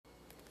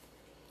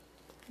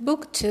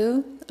Book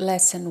 2,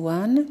 Lesson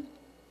 1.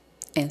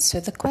 Answer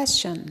the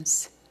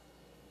questions.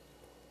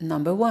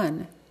 Number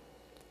 1.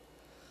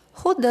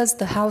 Who does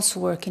the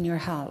housework in your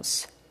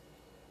house?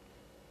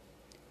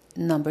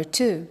 Number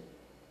 2.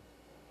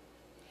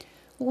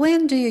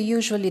 When do you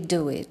usually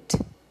do it?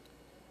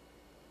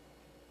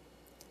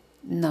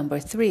 Number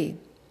 3.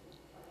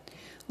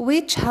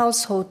 Which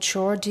household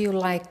chore do you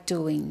like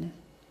doing?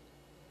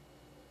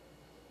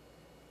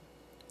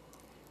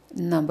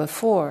 Number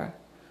 4.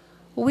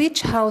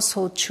 Which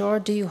household chore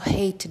do you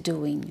hate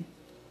doing?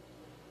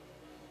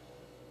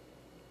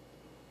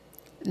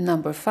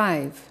 Number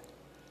 5.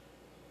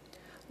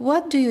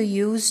 What do you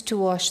use to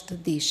wash the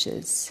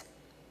dishes?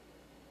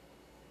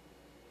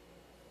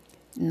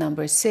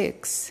 Number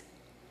 6.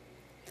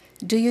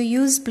 Do you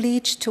use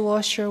bleach to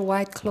wash your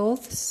white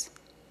clothes?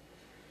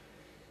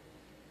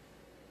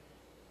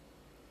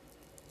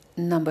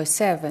 Number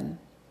 7.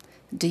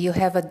 Do you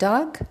have a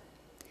dog?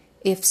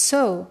 If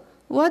so,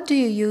 what do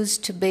you use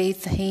to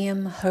bathe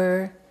him,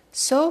 her,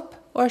 soap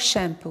or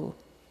shampoo?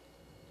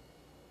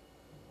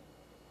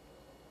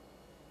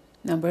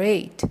 Number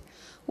 8.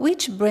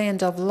 Which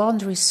brand of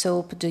laundry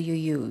soap do you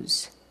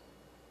use?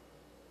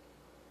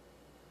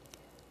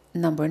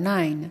 Number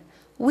 9.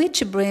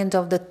 Which brand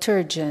of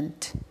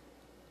detergent?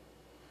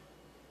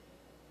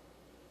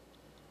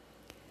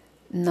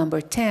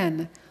 Number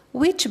 10.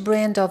 Which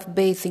brand of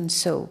bathing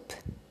soap?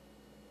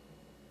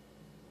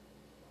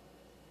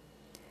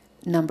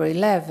 Number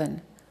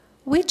 11.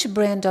 Which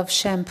brand of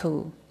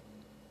shampoo?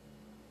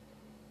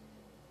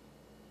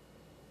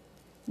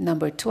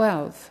 Number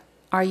 12.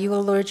 Are you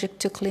allergic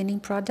to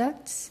cleaning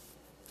products?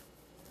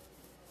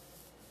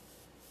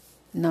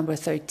 Number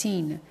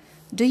 13.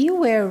 Do you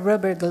wear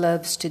rubber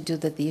gloves to do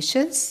the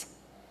dishes?